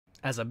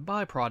As a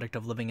byproduct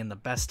of living in the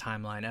best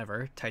timeline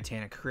ever,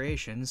 Titanic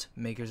Creations,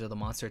 makers of the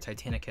monster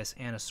Titanicus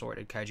and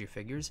assorted kaiju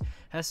figures,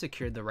 has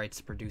secured the rights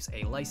to produce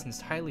a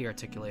licensed, highly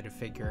articulated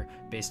figure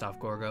based off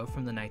Gorgo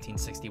from the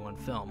 1961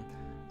 film.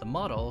 The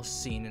model,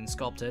 seen and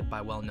sculpted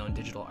by well-known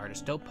digital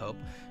artist Dopepope,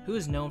 who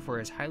is known for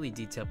his highly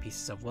detailed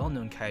pieces of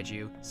well-known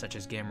kaiju such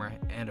as Gamera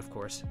and, of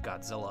course,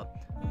 Godzilla.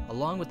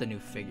 Along with the new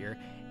figure,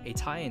 a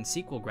tie-in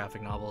sequel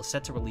graphic novel is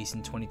set to release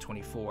in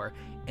 2024,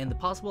 and the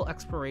possible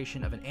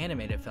exploration of an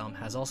animated film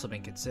has also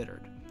been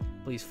considered.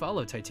 Please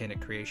follow Titanic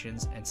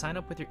Creations and sign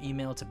up with your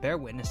email to bear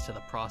witness to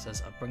the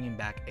process of bringing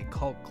back a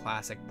cult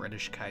classic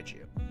British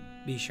kaiju.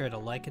 Be sure to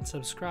like and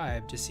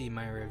subscribe to see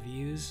my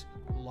reviews,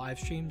 live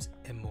streams,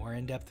 and more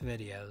in-depth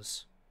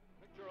videos.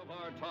 Picture of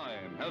our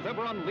time has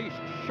ever unleashed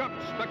shock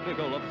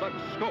spectacle of such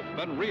scope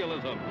and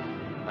realism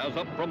as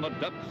up from the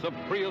depths of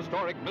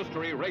prehistoric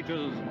mystery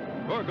rages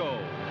Gorgo.